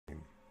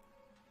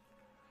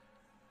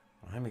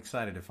I'm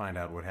excited to find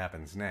out what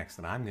happens next,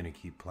 and I'm going to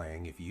keep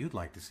playing. If you'd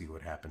like to see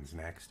what happens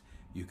next,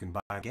 you can buy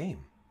a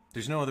game.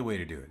 There's no other way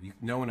to do it.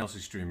 No one else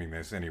is streaming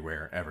this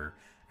anywhere, ever.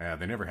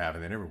 They never have,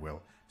 and they never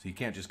will. So you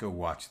can't just go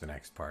watch the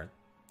next part.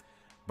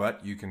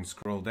 But you can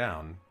scroll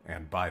down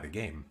and buy the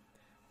game,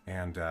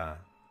 and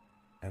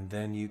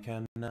then you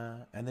can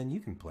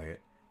play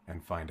it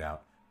and find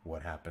out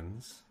what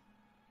happens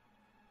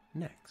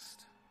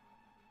next.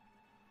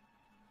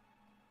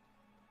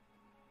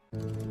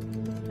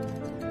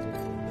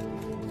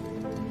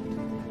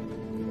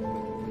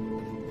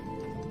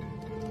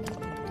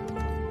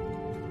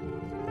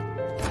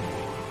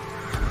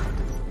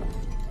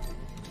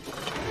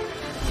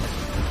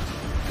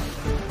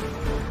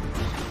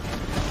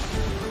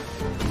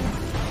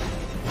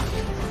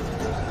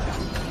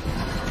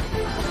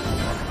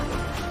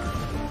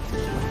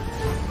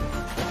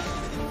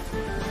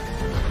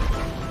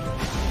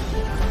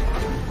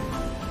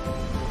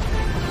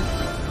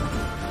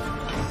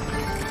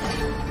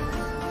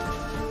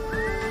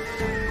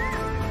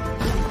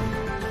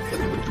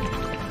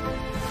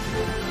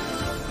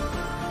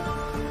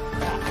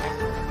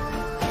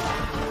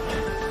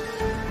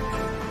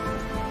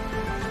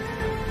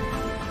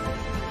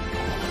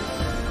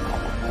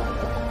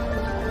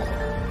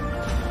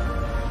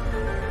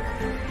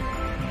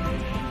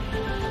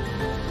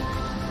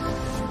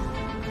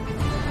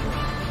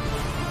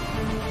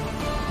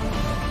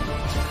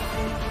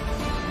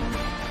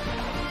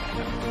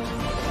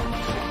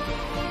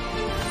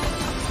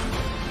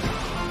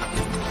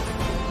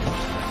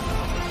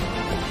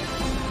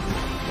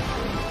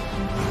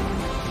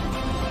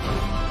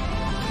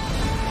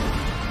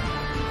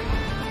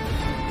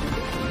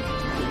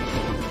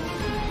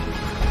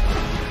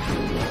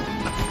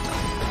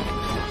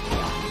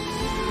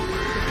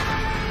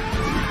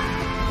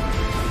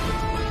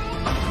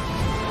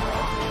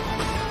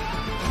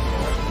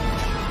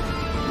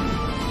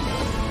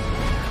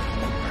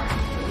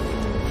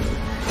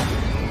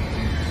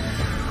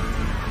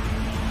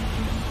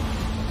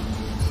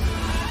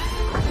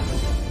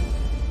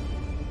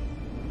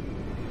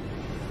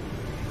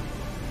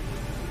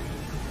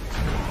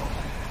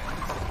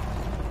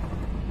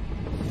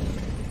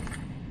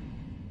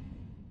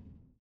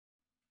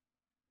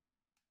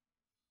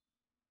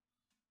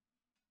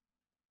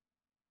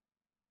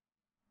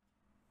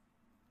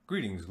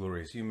 Greetings,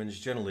 glorious humans,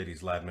 gentle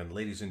ladies, ladmen,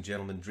 ladies and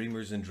gentlemen,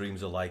 dreamers and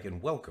dreams alike,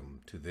 and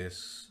welcome to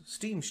this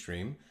Steam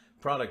stream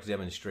product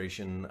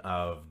demonstration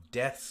of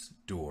Death's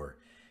Door.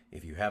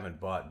 If you haven't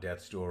bought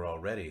Death's Door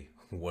already,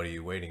 what are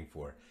you waiting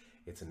for?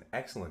 It's an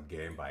excellent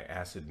game by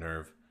Acid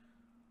Nerve.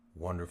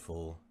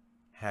 Wonderful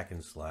hack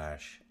and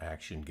slash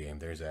action game.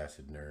 There's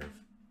Acid Nerve.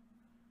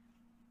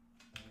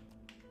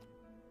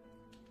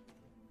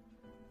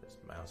 This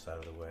mouse out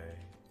of the way.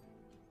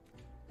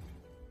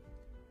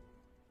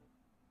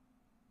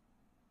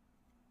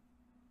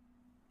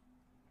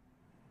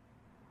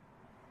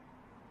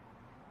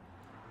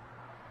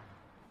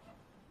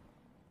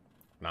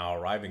 Now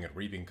arriving at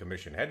Reaping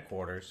Commission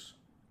headquarters.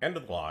 End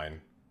of the line.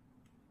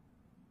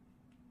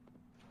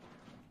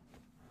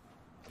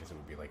 I guess it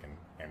would be like an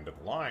end of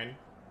the line.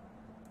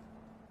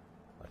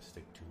 Let's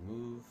stick to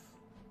move.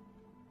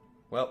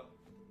 Well,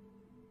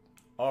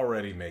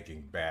 already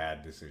making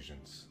bad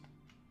decisions.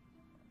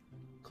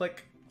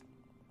 Click.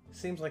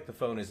 Seems like the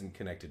phone isn't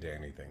connected to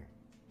anything.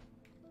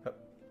 Hup.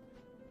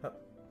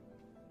 Hup.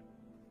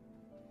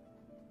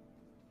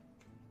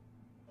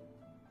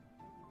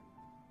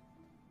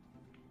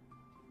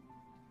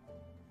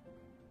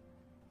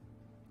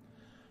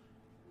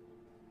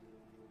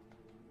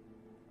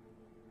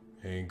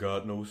 Ain't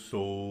got no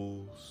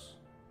souls.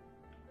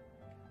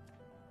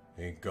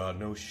 Ain't got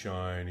no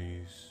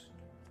shinies.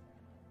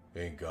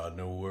 Ain't got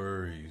no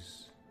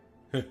worries.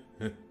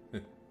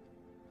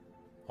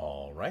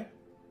 All right.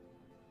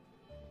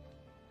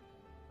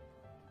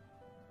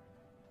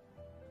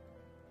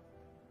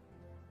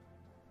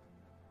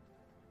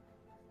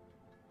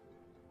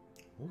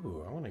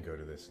 Ooh, I want to go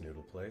to this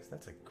noodle place.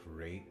 That's a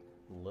great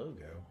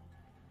logo.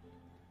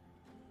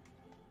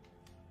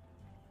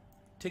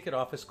 Ticket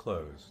office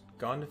closed.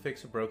 Gone to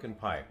fix a broken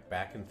pipe.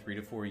 Back in 3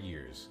 to 4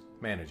 years.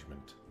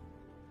 Management.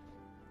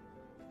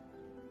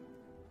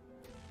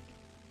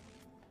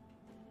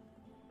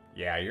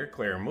 Yeah, you're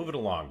clear. Move it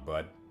along,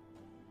 bud.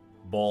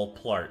 Ball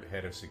Plart,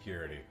 head of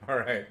security.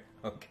 Alright,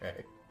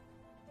 okay.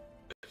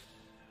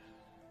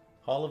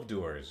 Hall of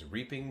Doors,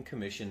 Reaping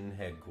Commission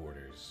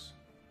headquarters.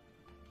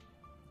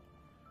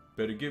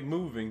 Better get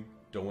moving.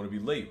 Don't want to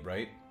be late,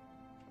 right?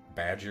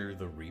 Badger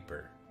the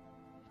Reaper.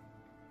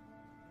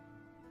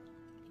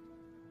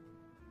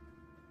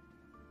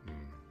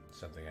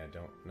 Something I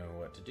don't know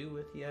what to do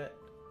with yet.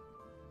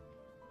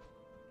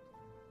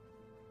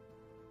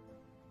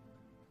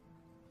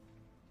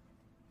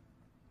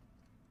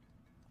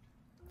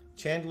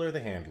 Chandler the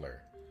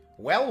Handler.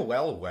 Well,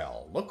 well,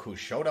 well, look who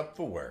showed up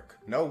for work.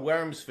 No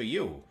worms for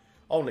you.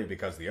 Only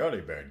because the early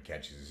bird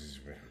catches...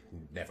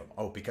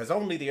 because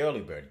only the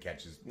early bird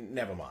catches...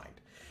 Never mind.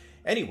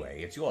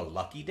 Anyway, it's your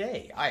lucky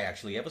day. I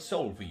actually have a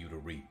soul for you to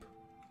reap.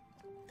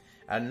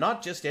 And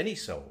not just any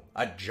soul,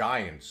 a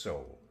giant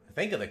soul.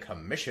 Think of the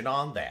commission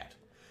on that.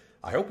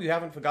 I hope you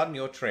haven't forgotten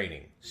your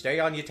training. Stay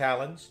on your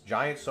talons.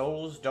 Giant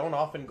souls don't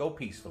often go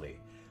peacefully.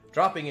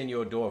 Dropping in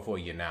your door for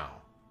you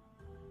now.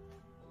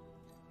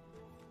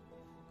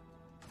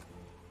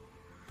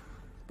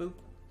 Boop.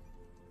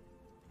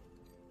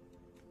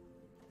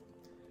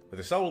 With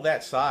a soul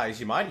that size,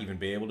 you might even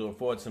be able to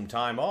afford some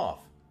time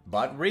off.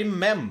 But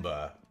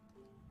remember,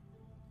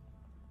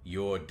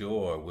 your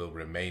door will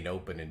remain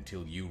open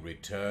until you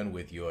return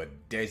with your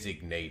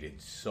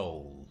designated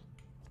soul.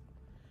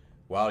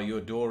 While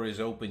your door is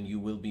open, you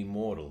will be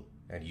mortal,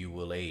 and you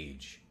will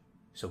age.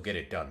 So get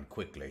it done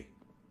quickly.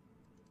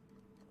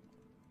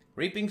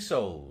 Reaping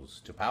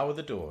souls to power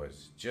the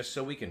doors, just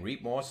so we can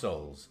reap more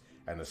souls,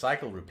 and the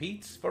cycle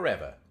repeats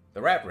forever.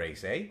 The rat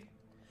race, eh?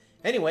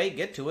 Anyway,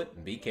 get to it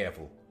and be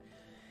careful.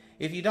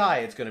 If you die,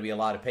 it's going to be a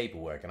lot of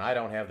paperwork, and I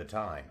don't have the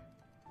time.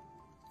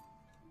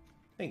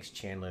 Thanks,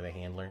 Chandler the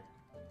Handler.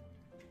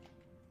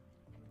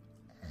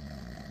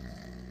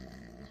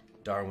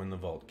 Darwin the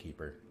Vault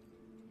Keeper.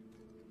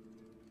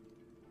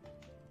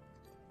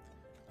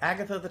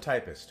 Agatha the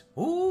Typist.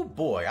 Ooh,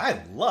 boy,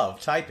 I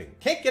love typing.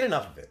 Can't get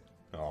enough of it.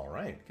 All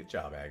right, good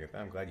job, Agatha.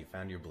 I'm glad you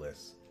found your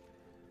bliss.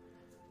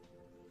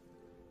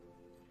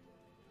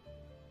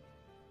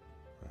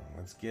 Well,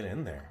 let's get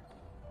in there.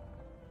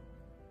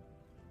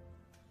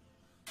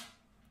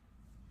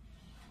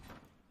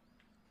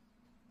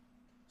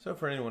 So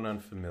for anyone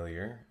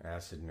unfamiliar,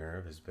 Acid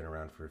Nerve has been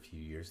around for a few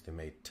years. They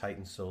made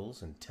Titan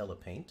Souls and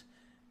Telepaint,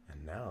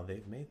 and now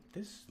they've made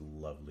this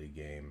lovely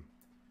game.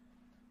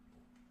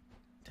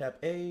 Tap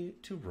A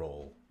to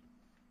roll.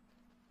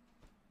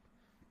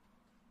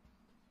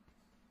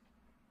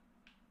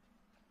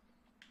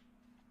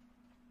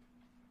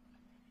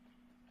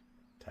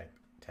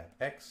 Tap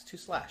X to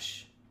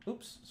slash.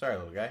 Oops, sorry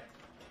little guy.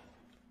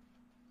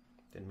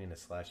 Didn't mean to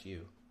slash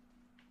you.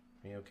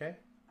 Are you okay?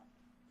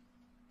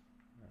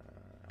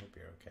 I hope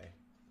you're okay.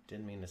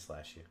 Didn't mean to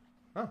slash you.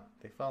 Oh,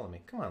 they follow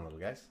me. Come on, little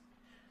guys.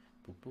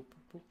 Boop, boop,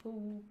 boop, boop,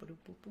 boop, boop,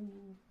 boop,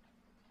 boop.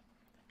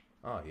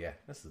 Oh, yeah.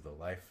 This is the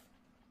life.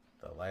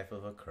 The life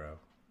of a crow.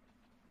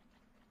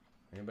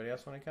 Anybody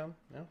else want to come?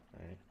 No?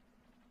 All right.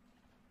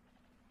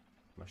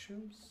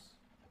 Mushrooms?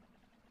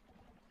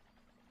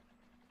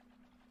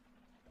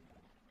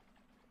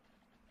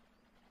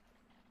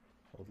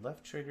 Hold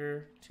left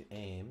trigger to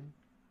aim.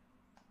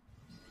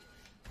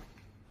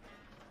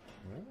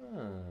 Ah.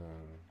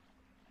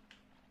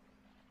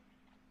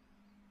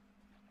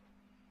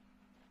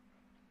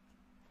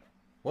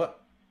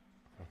 What?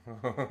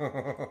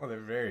 They're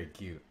very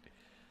cute.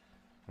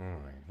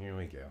 Alright, here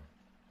we go.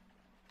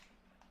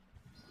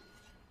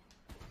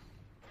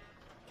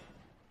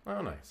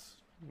 Oh, nice.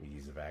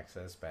 Ease of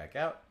access back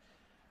out.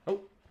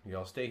 Oh, you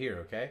all stay here,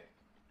 okay?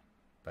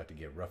 About to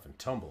get rough and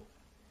tumble.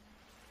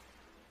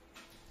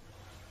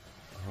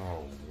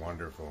 Oh,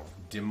 wonderful.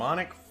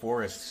 Demonic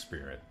Forest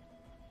Spirit.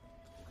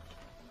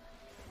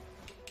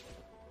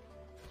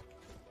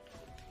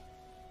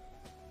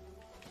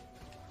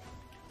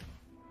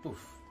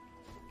 Oof.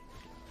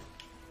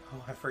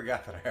 Oh, I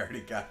forgot that I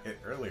already got hit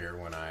earlier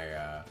when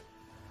I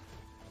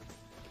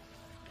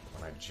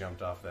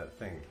jumped off that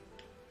thing.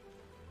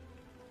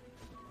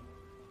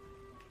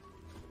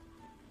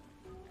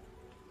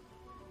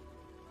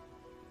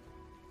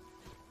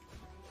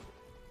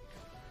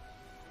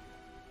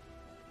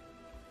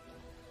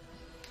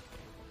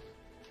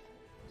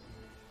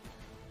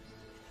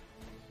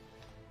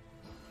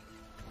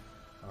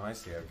 Oh, I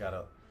see. I've got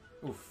a...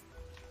 Oof.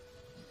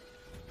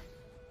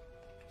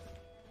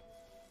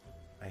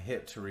 I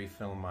hit to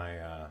refill my,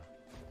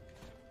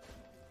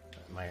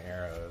 my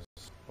arrows.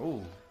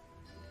 Ooh.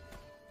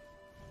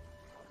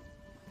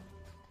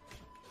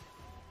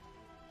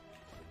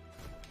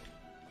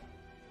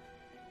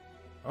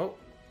 Oh.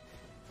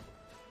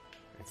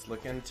 It's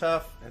looking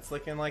tough. It's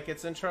looking like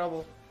it's in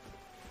trouble.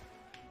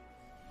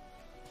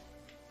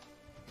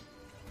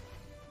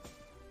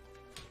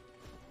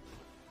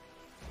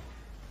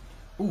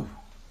 Ooh,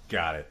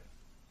 got it.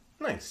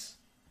 Nice.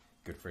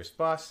 Good first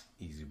boss.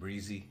 Easy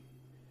breezy.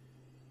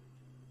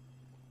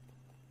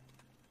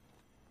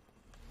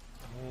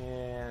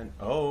 And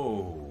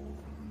oh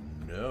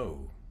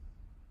no.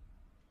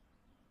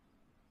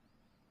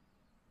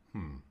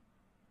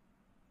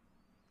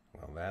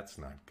 Well, that's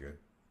not good.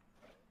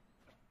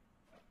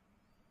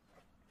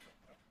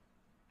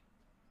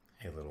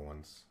 Hey, little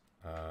ones.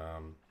 I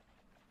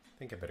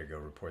think I better go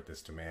report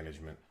this to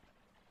management.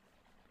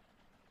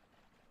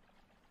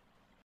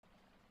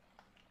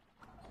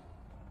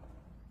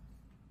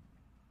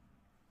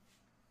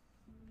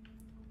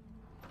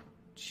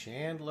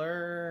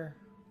 Chandler.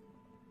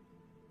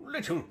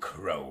 Little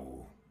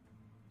crow,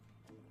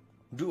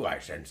 do I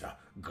sense a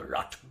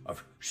glut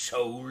of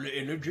soul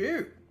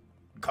energy?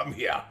 Come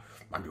here,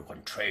 and you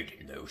can trade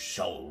in those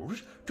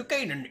souls to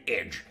gain an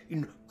edge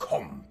in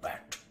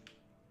combat.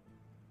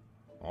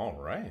 All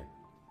right.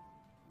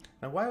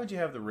 Now, why would you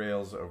have the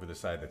rails over the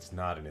side that's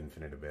not an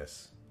infinite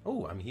abyss?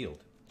 Oh, I'm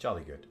healed.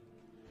 Jolly good.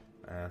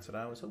 That's what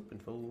I was hoping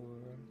for.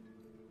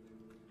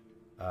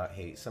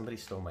 Hey, somebody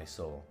stole my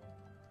soul.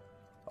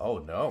 Oh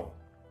no.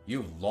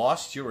 You've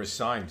lost your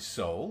assigned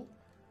soul?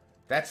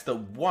 That's the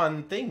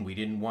one thing we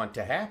didn't want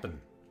to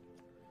happen.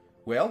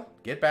 Well,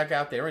 get back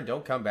out there and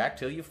don't come back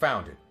till you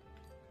found it.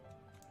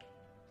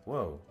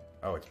 Whoa.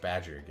 Oh, it's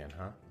Badger again,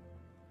 huh?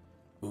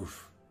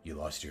 Oof, you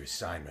lost your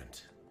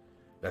assignment.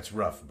 That's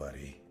rough,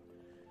 buddy.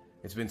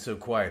 It's been so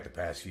quiet the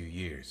past few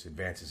years.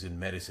 Advances in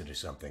medicine or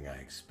something, I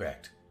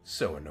expect.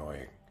 So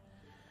annoying.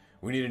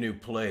 We need a new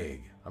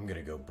plague. I'm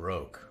gonna go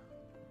broke.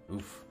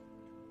 Oof.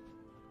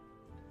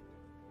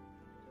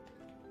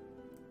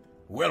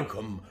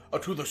 Welcome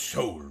to the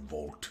Soul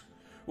Vault.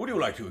 Would you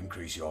like to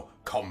increase your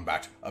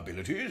combat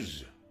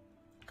abilities?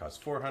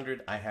 Costs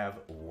 400, I have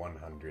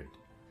 100.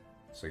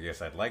 So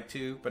yes, I'd like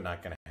to, but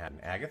not gonna happen.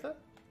 Agatha?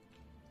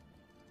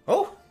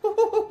 Oh, ho,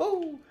 ho, ho,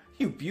 ho.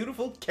 You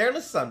beautiful,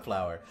 careless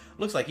sunflower.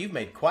 Looks like you've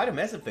made quite a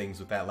mess of things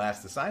with that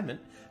last assignment.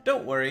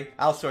 Don't worry,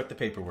 I'll sort the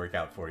paperwork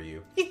out for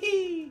you.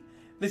 Hee.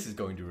 This is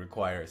going to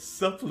require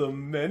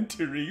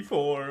supplementary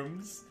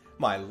forms.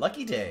 My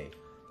lucky day.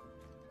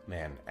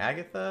 Man,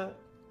 Agatha,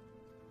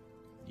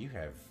 you've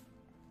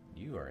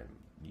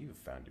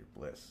found your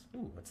bliss.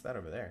 Ooh, what's that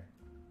over there?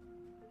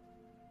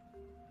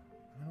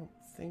 I don't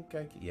think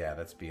I can... Yeah,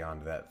 that's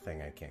beyond that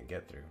thing I can't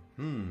get through.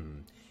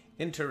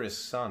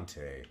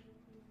 Interessante.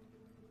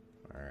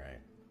 Alright,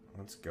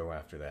 let's go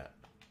after that.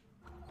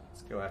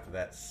 Let's go after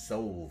that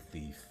soul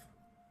thief.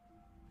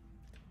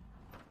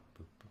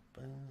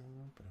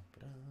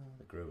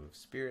 The Grove of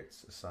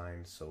Spirits,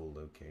 assigned soul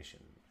location.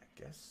 I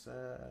guess,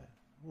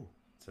 ooh,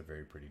 it's a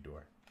very pretty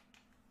door.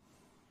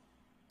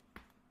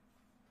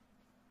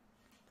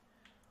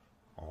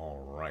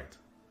 Alright.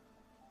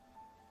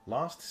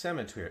 Lost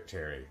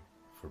Cemetery,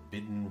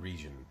 Forbidden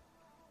Region.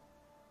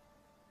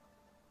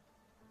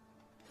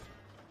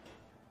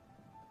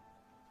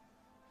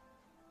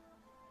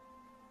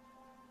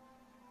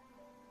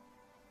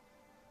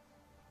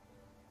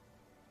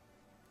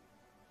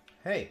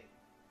 Hey!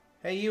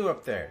 Hey, you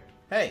up there!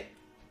 Hey!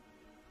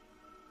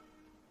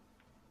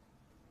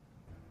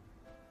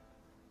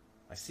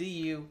 I see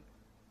you.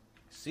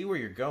 I see where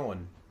you're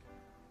going.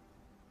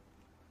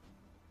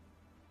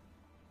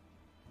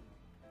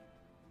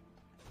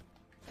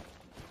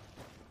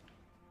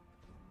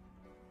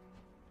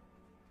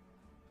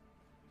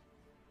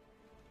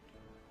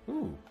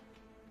 Ooh.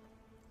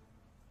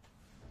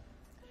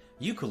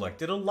 You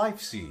collected a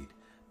life seed.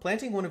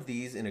 Planting one of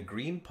these in a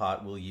green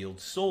pot will yield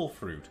soul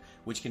fruit,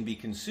 which can be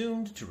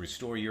consumed to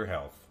restore your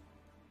health.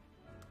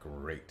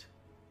 Great.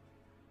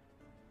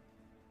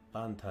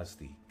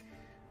 Fantastique.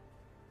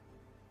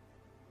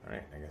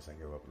 Alright, I guess I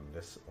go up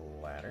this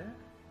ladder.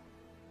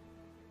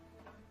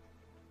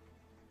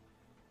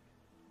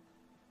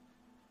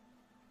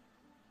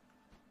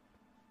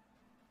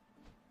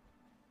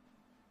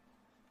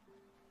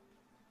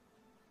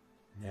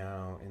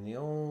 Now, in the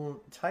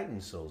old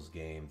Titan Souls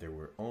game, there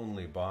were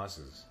only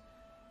bosses.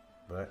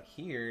 But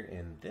here,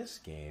 in this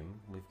game,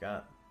 we've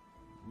got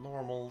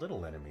normal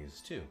little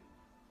enemies, too.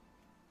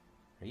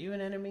 Are you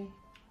an enemy?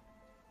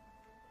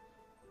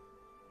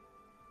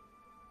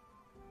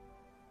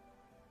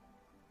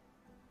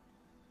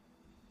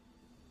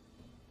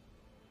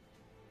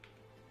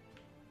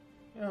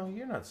 Oh,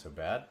 you're not so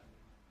bad.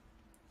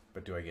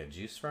 But do I get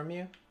juice from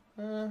you?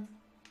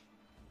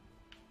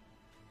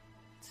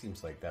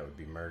 Seems like that would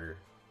be murder.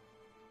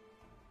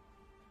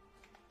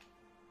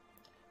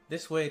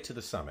 This way to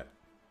the summit.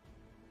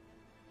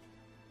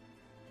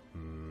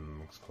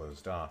 Looks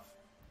closed off.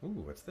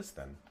 Ooh, what's this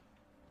then?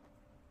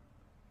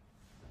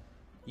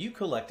 You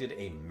collected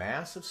a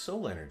mass of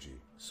soul energy.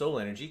 Soul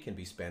energy can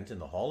be spent in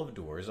the Hall of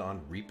Doors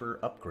on Reaper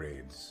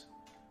upgrades.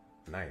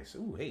 Nice.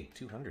 Ooh, hey,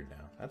 200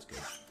 now. That's good.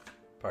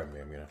 Pardon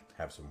me, I'm gonna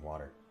have some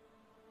water.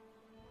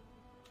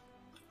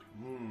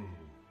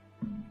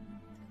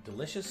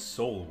 Delicious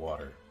soul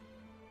water.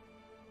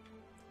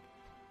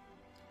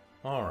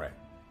 Alright.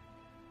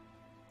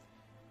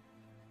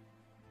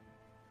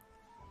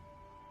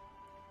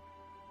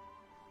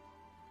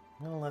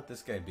 I'm gonna let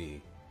this guy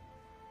be.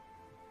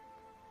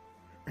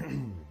 I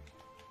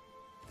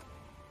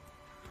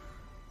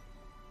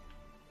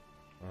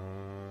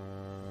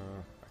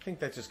think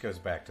that just goes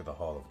back to the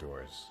Hall of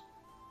Doors.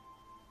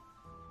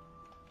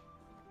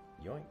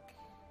 Yoink.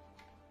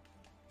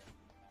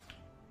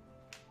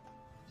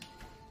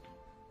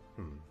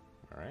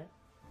 Alright.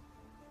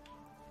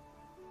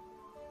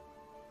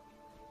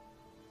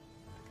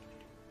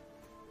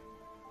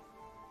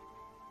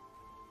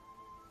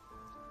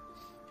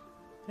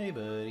 Hey,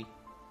 buddy.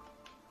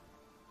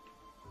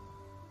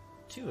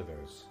 2 of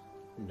those.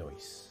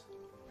 Nice.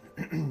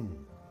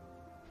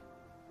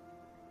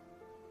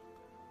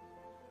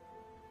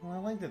 Well, I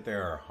like that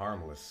there are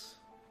harmless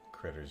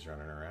critters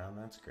running around.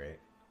 That's great.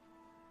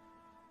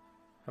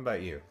 How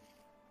about you?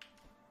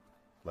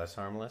 Less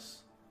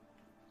harmless?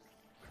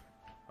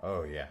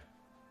 Oh, yeah.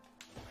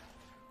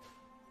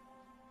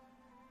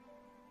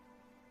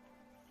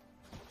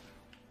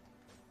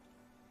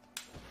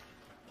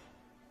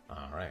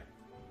 Alright.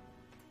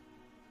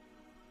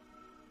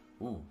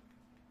 Ooh.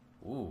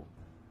 Ooh.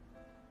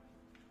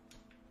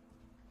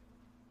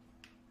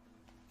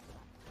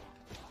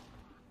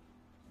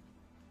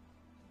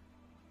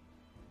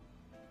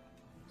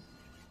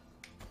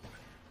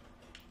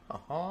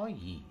 Oh,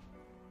 ye.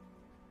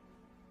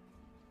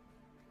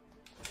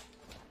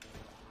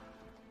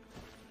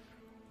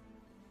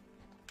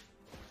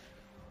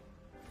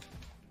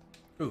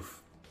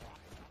 Oof.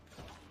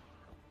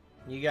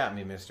 You got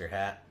me, Mr.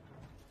 Hat.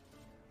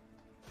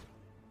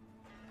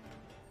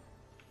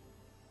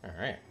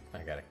 Alright, I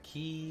got a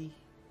key.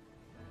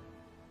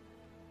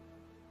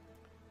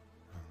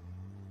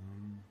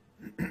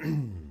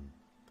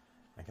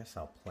 I guess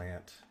I'll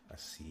plant a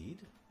seed.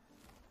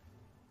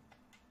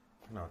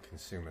 And I'll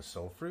consume a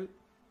soul fruit.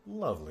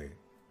 Lovely.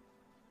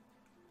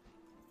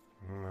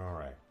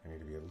 Alright, I need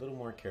to be a little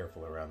more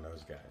careful around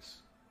those guys.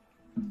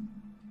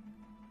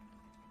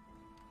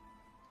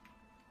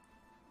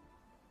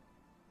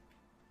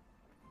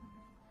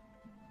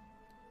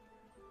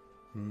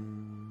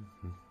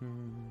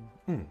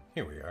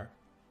 Here we are.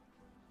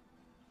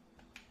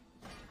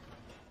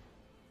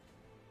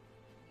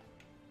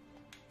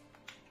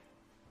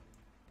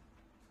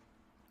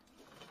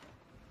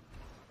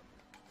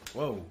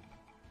 Whoa.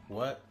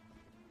 What?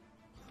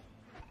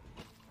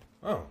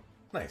 Oh,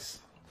 nice.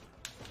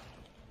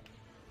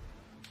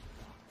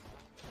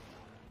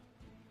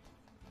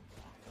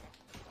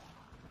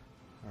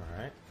 All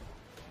right.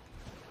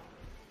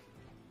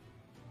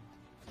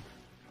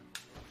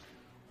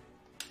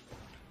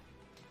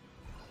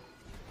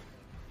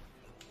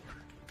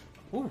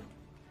 Ooh.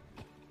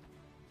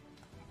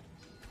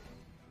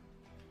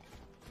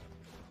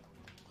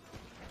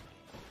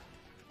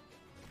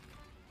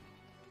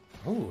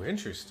 Ooh,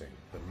 interesting.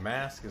 The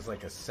mask is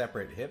like a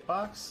separate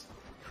hitbox?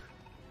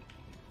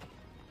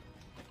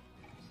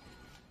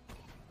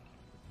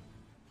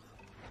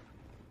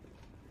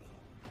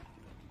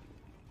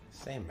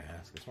 Same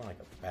mask. It's more like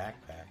a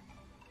backpack.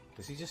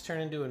 Does he just turn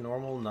into a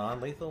normal,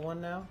 non-lethal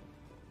one now?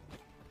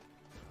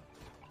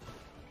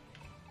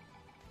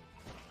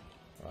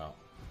 Well.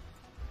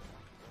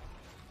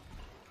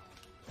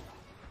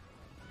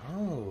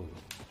 Oh.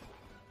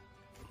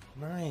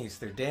 Nice.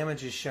 Their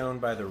damage is shown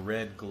by the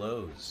red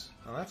glows.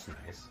 Oh, that's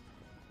nice.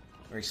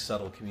 Very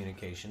subtle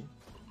communication.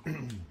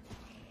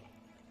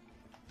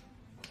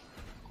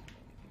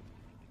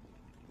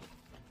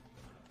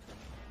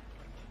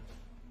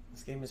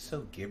 This game is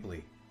so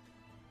Ghibli.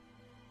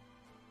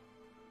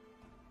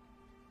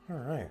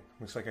 Alright.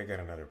 Looks like I got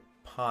another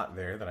pot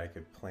there that I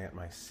could plant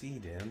my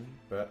seed in,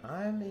 but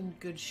I'm in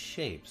good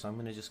shape, so I'm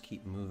going to just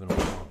keep moving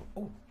along.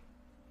 Oh,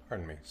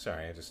 pardon me.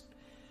 Sorry, I just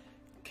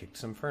kicked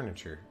some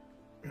furniture.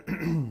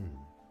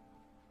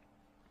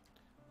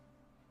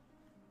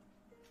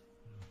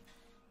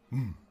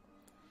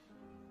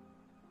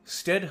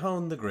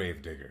 Steadhone the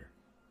Gravedigger.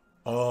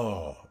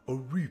 Ah, a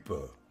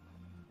reaper.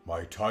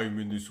 My time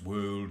in this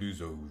world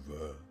is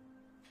over.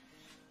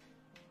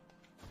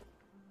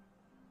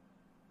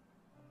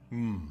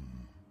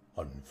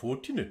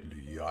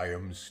 Unfortunately, I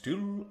am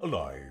still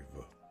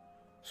alive.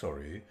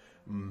 Sorry,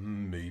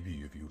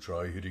 maybe if you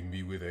try hitting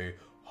me with a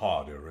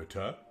harder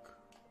attack.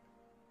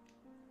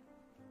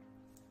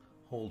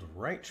 Hold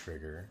right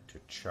trigger to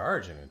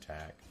charge an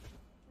attack.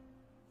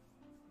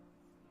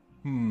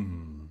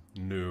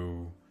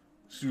 No.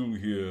 Still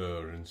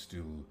here and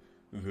still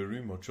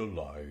very much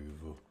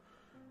alive.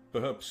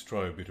 Perhaps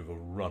try a bit of a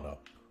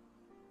run-up.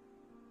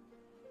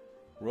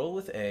 Roll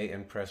with A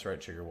and press right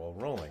trigger while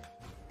rolling.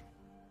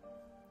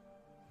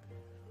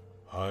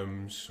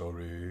 I'm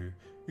sorry.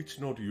 It's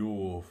not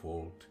your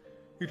fault.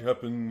 It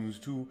happens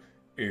to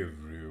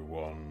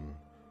everyone.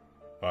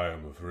 I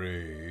am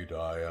afraid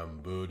I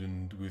am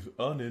burdened with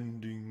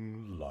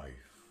unending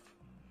life.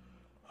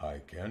 I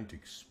can't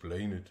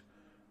explain it,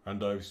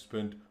 and I've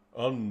spent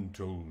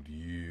untold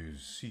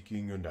years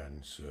seeking an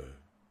answer.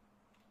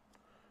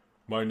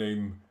 My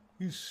name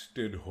is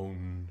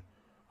Steadhone.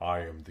 I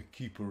am the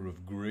keeper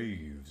of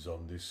graves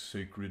on this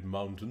sacred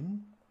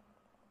mountain.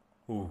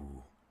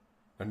 Oh,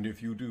 and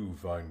if you do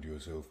find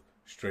yourself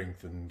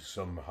strengthened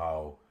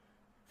somehow,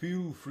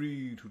 feel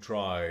free to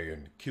try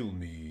and kill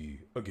me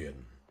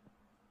again.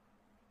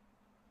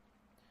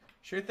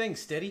 Sure thing,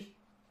 Steady.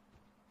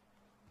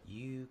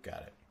 You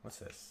got it. What's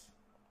this?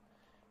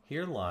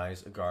 Here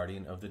lies a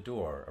guardian of the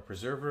door, a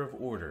preserver of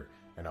order,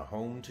 and a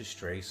home to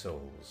stray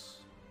souls.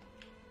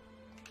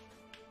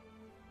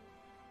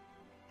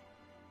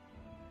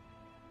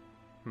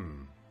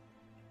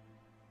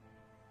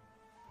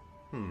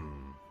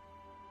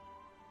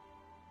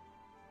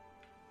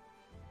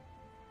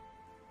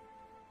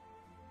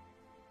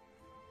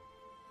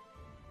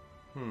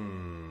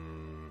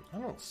 I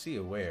don't see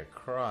a way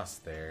across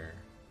there.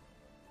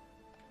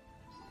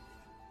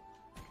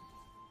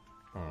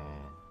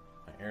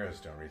 My arrows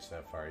don't reach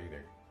that far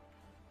either.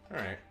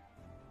 Alright.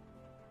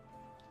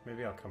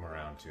 Maybe I'll come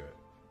around to it.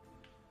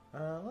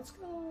 Let's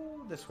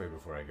go this way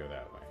before I go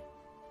that way.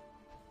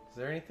 Is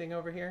there anything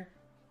over here?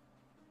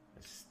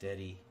 A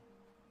steady.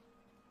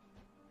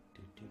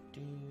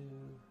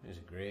 There's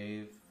a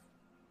grave.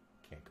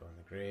 Can't go in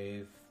the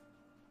grave.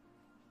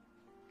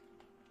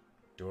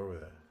 Door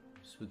with a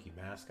spooky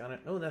mask on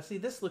it. Oh, now see,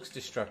 this looks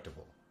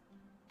destructible.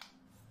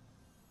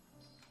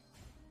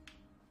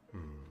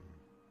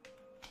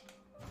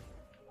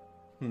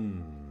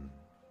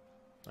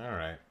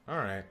 Alright.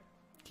 Alright.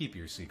 Keep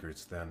your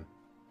secrets, then.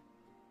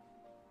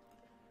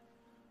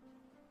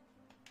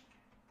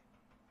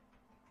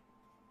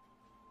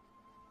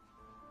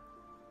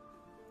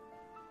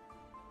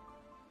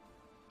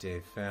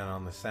 Dave Fenn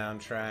on the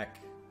soundtrack.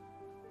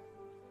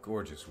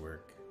 Gorgeous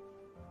work.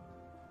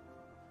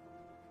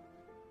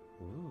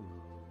 Ooh.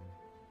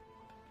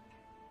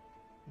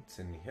 What's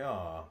in here?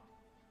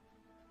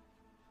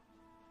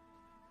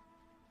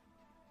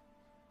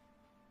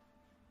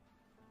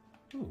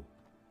 Ooh.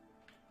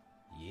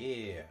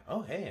 Yeah.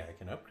 Oh, hey, I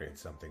can upgrade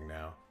something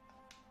now.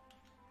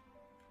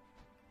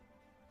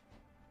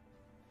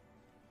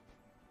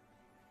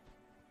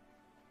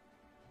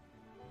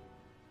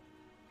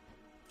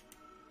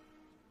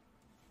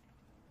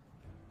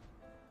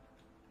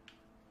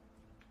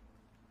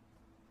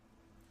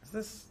 Is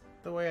this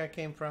the way I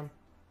came from?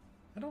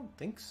 I don't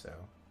think so.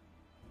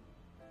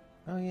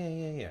 Oh,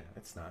 yeah.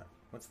 It's not.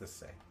 What's this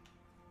say?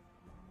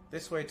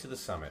 This way to the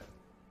summit.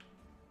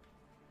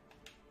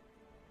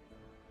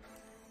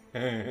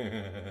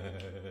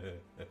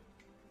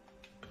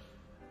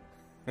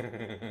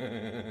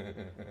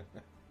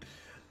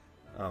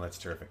 Oh, that's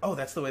terrific. Oh,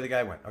 that's the way the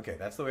guy went. Okay,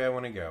 that's the way I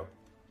want to go.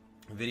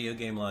 Video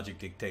game logic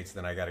dictates,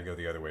 then I gotta go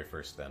the other way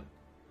first then.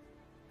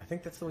 I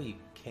think that's the way you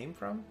came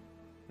from?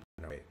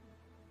 No, wait.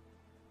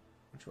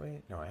 Which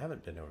way? No, I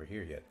haven't been over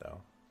here yet,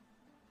 though.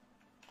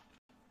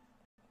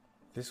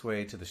 This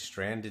way to the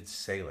stranded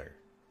sailor.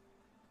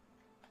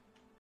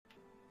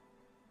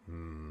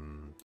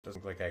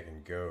 Doesn't look like I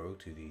can go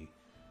to the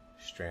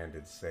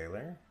stranded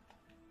sailor.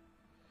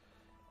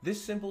 This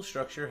simple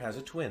structure has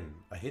a twin.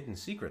 A hidden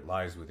secret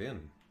lies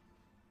within.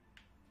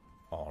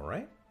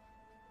 Alright.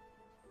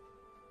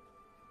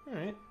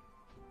 Alright.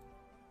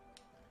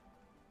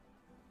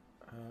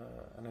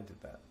 And I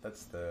did that.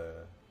 That's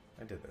the...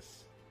 I did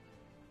this.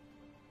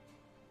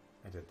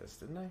 I did this,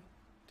 didn't I?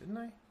 Didn't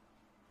I?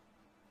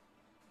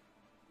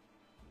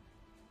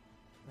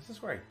 This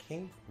is where I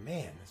came from.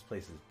 Man, this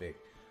place is big.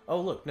 Oh,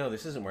 look, no,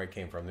 this isn't where I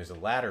came from. There's a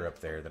ladder up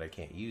there that I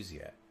can't use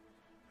yet.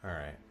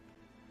 Alright.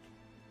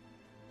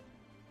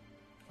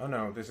 Oh,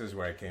 no, this is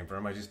where I came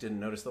from. I just didn't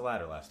notice the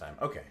ladder last time.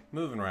 Okay,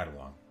 moving right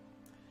along.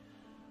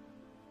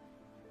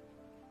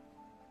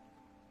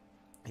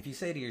 If you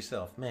say to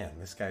yourself, man,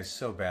 this guy's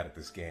so bad at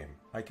this game.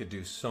 I could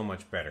do so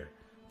much better.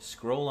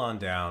 Scroll on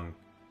down,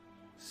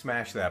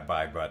 smash that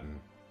buy button,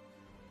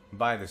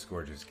 buy this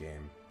gorgeous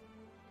game,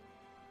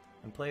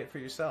 and play it for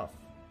yourself.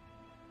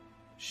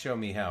 Show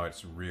me how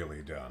it's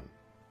really done.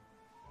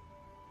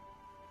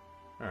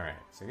 Alright,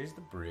 so here's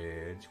the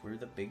bridge where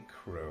the big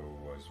crow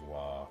was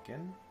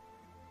walking.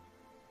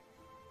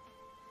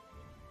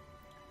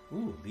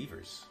 Ooh,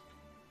 levers.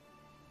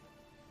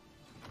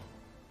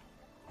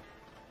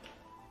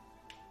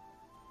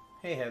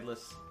 Hey,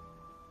 Headless.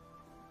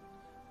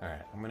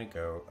 Alright, I'm gonna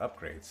go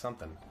upgrade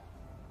something.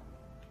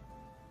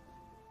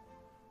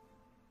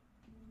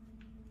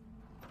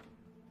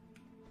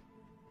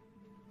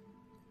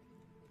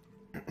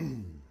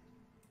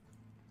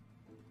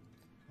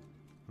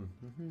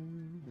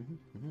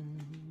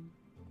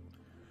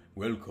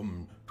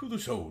 Welcome to the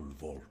Soul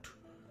Vault.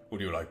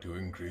 Would you like to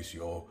increase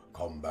your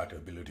combat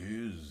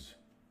abilities?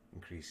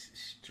 Increase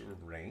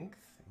strength,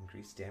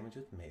 increase damage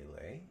with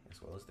melee,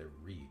 as well as their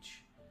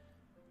reach.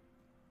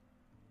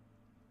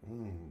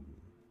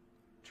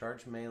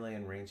 Charge melee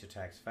and range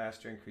attacks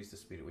faster, increase the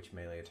speed at which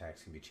melee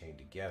attacks can be chained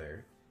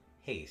together.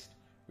 Haste,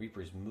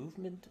 Reaper's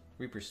movement,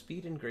 Reaper's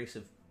speed and grace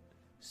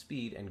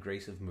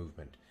of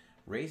movement.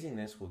 Raising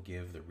this will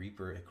give the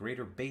Reaper a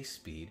greater base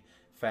speed,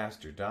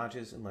 faster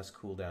dodges, and less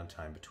cooldown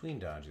time between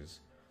dodges.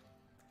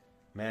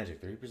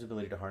 Magic, the Reaper's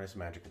ability to harness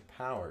magical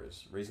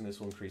powers. Raising this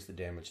will increase the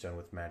damage done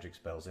with magic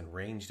spells and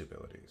ranged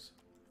abilities.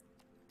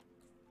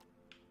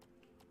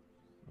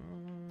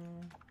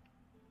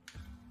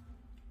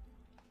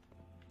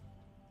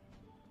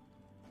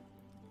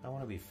 I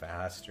want to be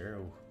faster.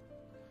 Ooh.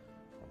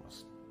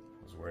 Almost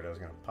was worried I was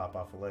going to pop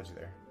off a ledge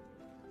there.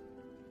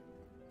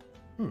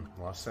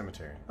 Lost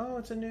Cemetery. Oh,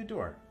 it's a new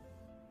door.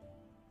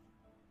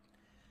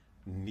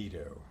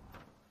 Neato.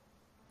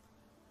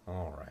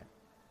 Alright.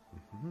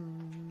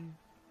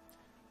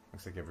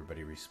 Looks like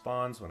everybody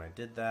respawns when I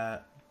did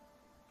that.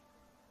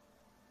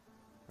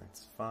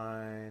 That's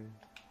fine.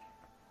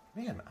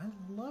 Man, I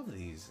love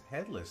these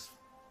headless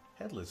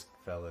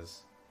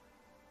fellas.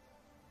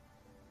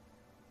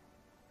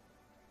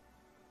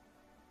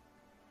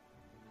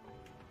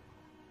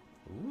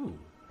 Ooh,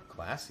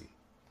 classy.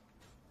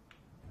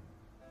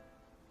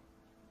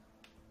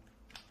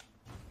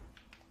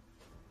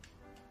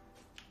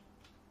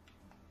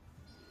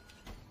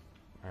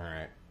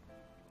 Alright.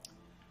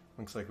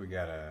 Looks like we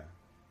gotta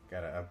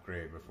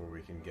upgrade before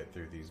we can get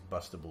through these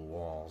bustable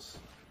walls.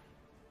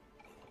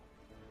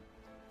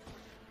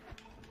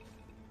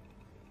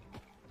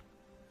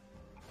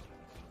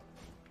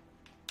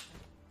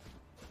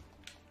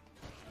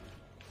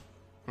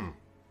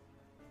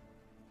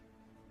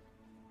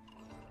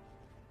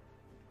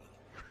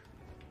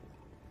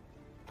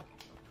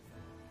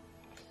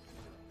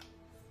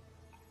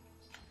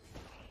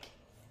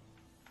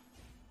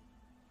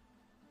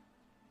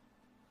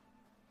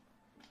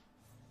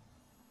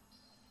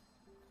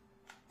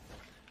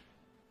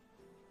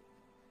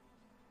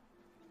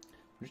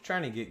 just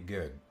trying to get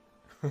good.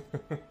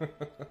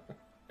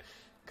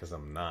 Because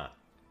I'm not.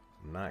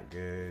 I'm not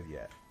good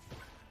yet.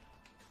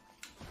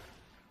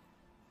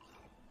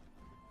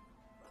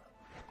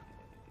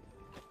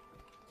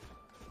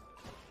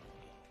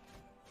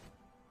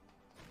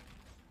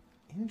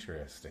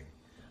 Interesting.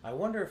 I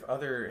wonder if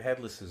other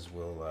headlesses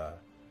will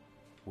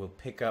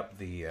pick up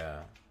the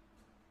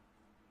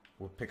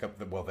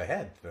the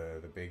head,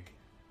 the big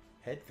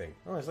head thing.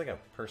 Oh, it's like a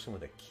person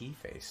with a key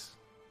face.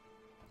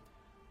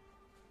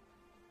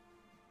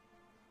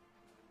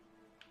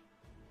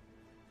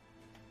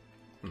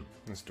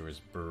 This door is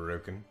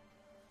broken.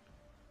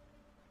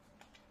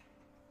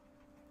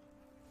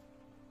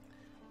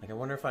 Like, I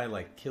wonder if I,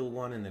 like, kill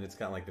one and then it's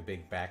got, like, the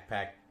big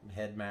backpack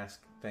head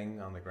mask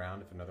thing on the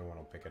ground, if another one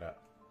will pick it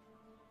up.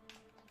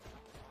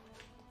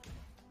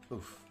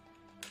 Oof.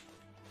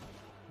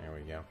 There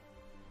we go.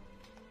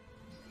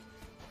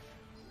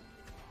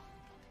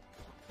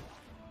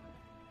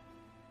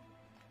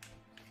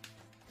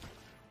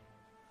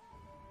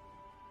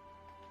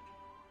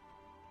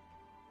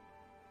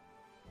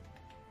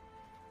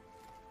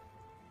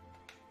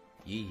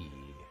 Yee.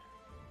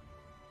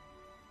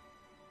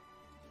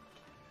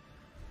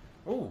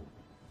 Ooh.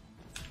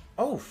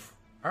 Oof.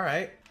 All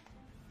right.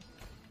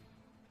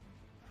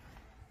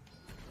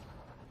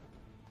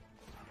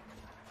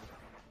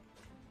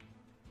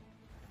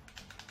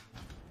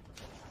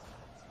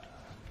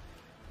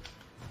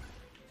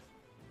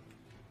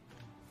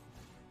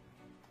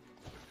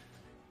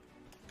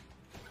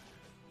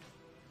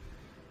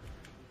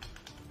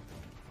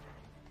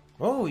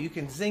 Oh, you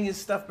can zing his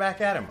stuff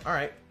back at him. All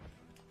right.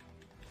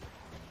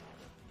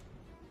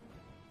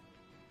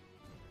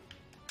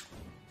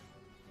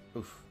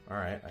 Oof. All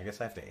right. I guess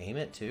I have to aim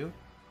it too.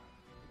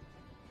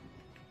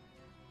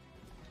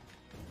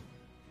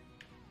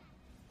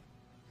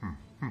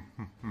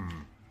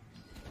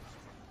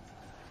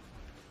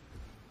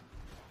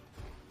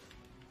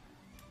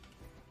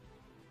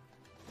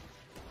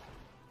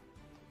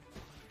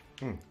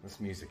 This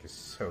music is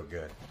so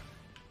good.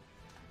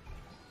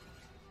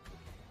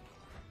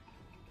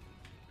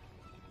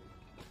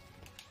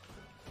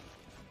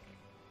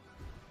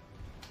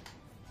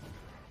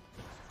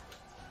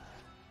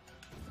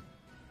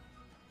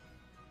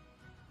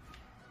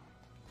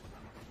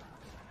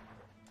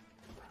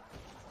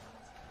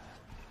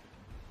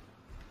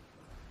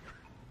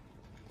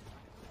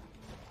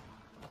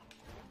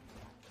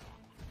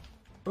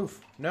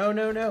 Oof. No,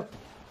 no, no.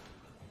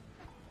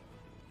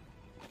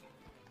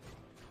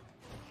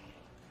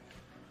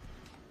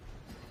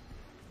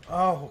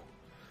 Oh,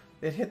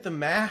 it hit the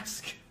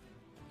mask.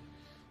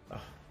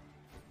 Oh.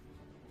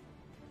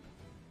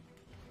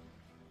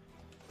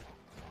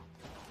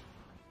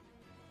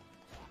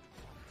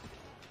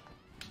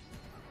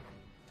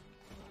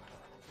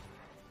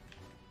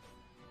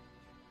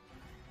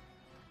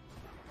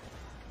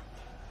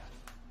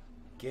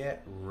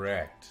 Get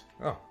wrecked.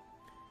 Oh,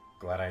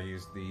 glad I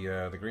used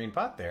the green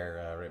pot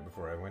there right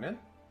before I went in.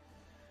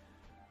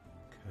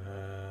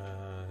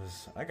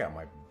 'Cause I got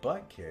my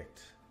butt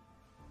kicked.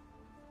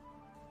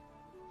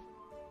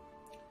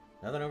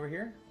 Nothing over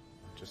here?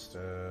 Just,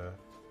 alright.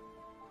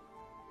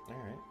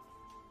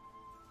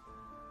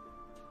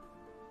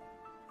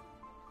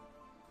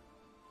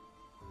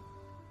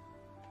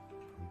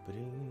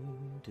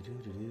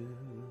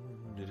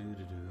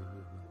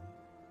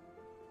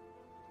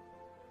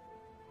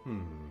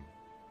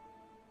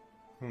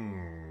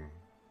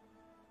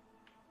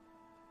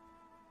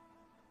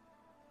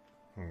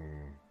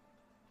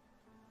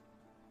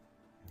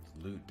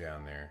 There's loot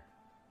down there.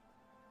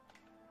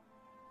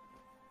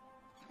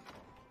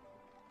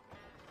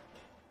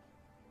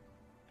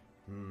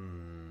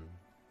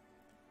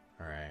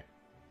 Alright.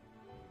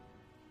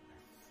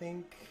 I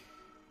think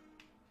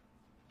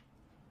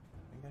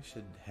I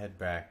should head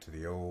back to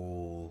the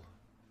old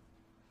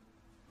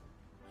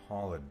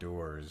Hall of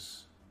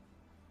Doors.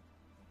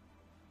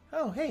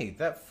 Oh, hey,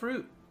 that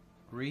fruit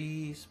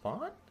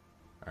respawned?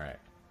 Alright.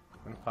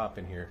 I'm gonna pop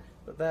in here.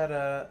 But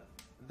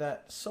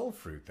that soul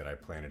fruit that I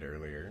planted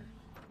earlier,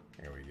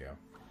 there we go,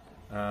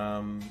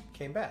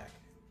 came back.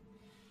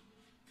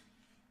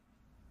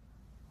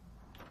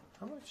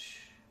 How much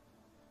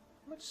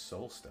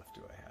soul stuff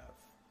do I have?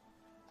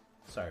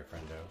 Sorry,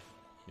 friendo.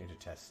 Need to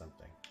test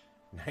something.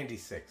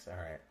 96. All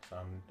right. So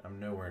I'm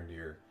nowhere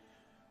near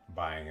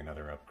buying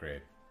another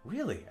upgrade.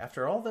 Really?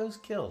 After all those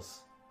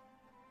kills?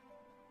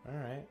 All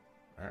right.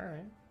 All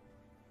right.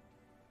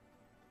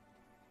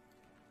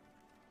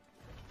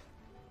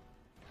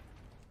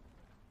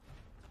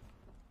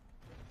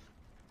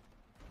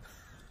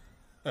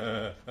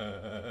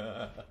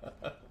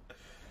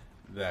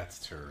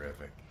 That's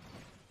terrific.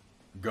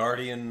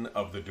 Guardian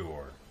of the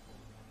Door.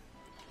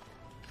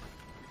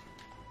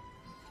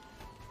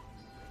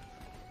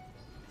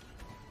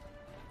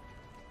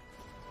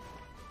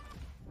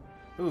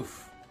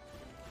 Oof.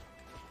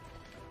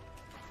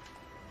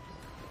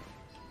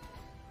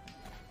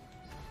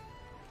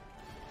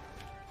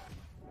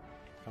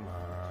 Come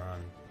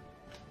on.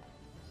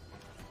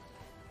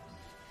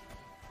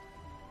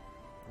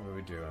 What are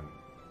we doing?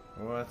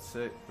 What's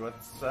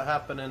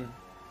happening?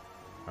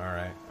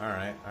 Alright,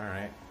 alright,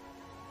 alright.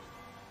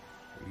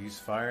 He's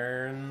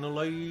firing the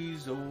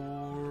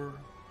laser.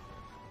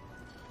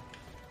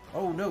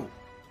 Oh, no.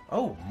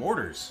 Oh,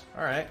 mortars.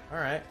 Alright,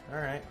 alright,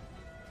 alright.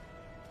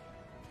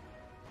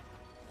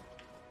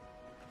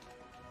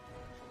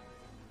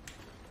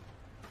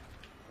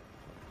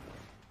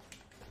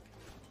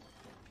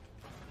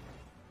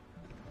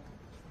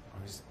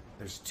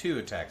 There's two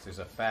attacks. There's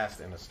a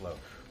fast and a slow.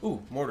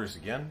 Ooh, mortars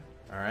again.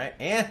 Alright,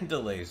 and a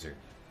laser.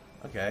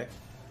 Okay.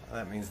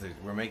 Well, that means that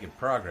we're making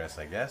progress,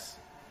 I guess.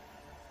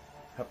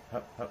 Hup,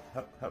 hup, hup,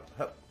 hup, hup,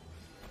 hup.